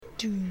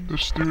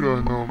This dude I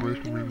know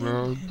making me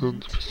mad,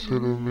 doesn't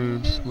consider me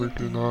in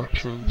sneaking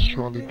actions,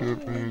 trying to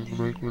get me and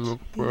make me look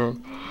bad.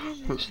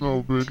 But it's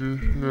no biggie,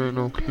 he ain't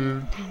no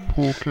kid.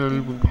 Pool can't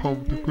even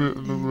come to get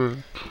in the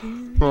ring.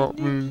 Got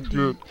me,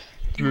 get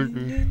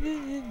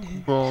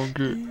jiggy. Gone,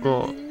 get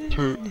got,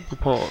 take the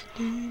pot.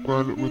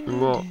 Grind it with the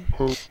rock,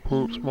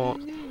 poke smart.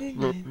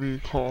 Let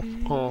me cough,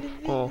 cough,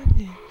 cough.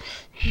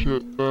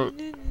 Shit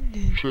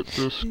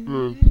this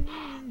good.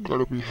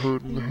 Gotta be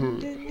heard in the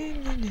hood.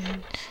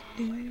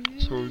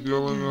 So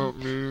yelling at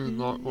me,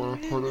 not gonna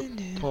cut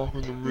it.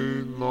 Talking to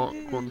me, not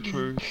gonna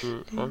change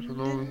it. I can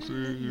only see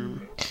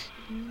you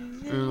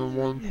in a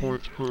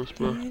one-point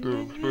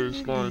perspective,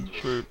 baseline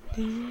shape.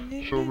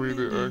 Show me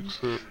the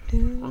exit.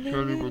 I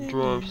can't even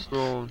drive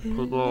stone,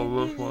 cause I'll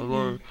wreck my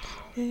life.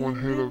 One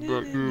hit of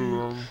that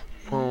goo, I'm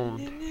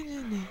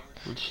pwned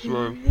with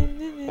strife.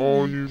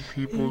 All you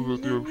people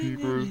with your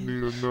peepers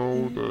need to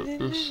know that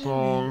this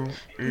song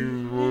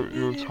ain't worth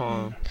your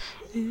time.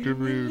 Give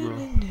me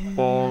the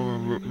ball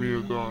and rip me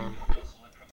a dime.